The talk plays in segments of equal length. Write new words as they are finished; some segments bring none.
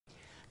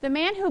The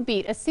man who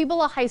beat a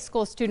Cibola High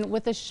School student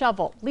with a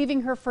shovel,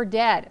 leaving her for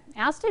dead,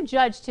 asked a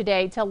judge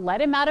today to let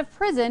him out of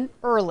prison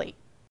early.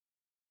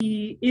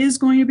 He is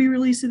going to be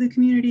released to the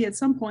community at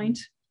some point,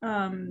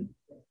 and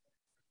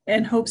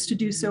hopes to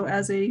do so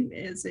as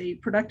a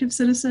productive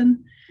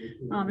citizen.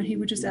 And he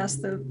would just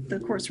ask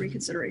the court's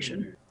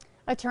reconsideration.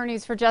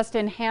 Attorneys for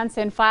Justin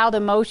Hansen filed a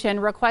motion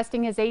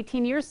requesting his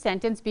 18-year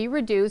sentence be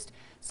reduced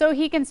so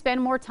he can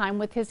spend more time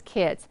with his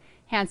kids.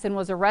 Hansen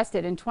was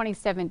arrested in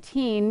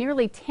 2017,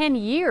 nearly 10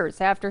 years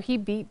after he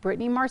beat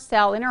Brittany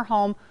Marcel in her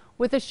home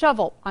with a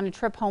shovel on a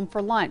trip home for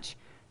lunch.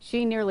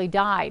 She nearly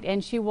died,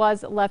 and she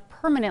was left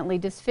permanently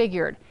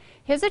disfigured.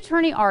 His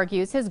attorney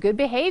argues his good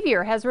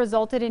behavior has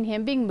resulted in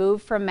him being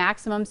moved from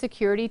maximum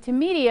security to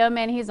medium,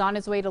 and he's on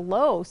his way to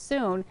low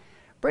soon.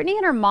 Brittany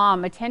and her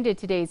mom attended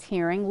today's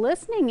hearing,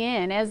 listening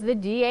in as the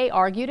DA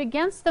argued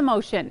against the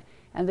motion,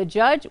 and the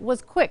judge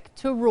was quick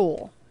to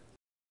rule.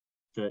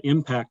 The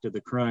impact of the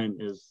crime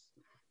is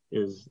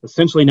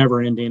essentially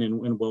never ending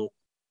and will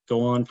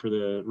go on for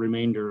the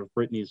remainder of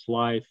Brittany's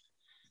life,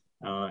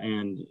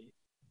 and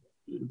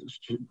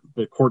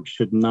the court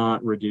should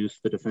not reduce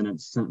the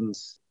defendant's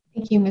sentence.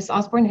 Thank you, Ms.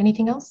 Osborne.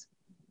 Anything else?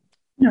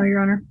 No, Your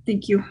Honor.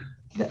 Thank you.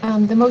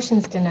 The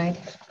motion's denied.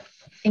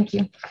 Thank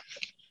you.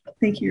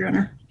 Thank you, Your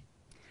Honor.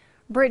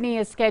 Brittany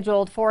is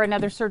scheduled for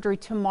another surgery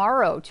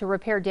tomorrow to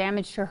repair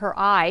damage to her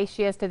eye.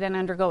 She has to then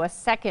undergo a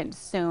second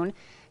soon.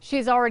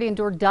 She's already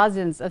endured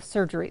dozens of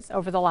surgeries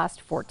over the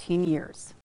last 14 years.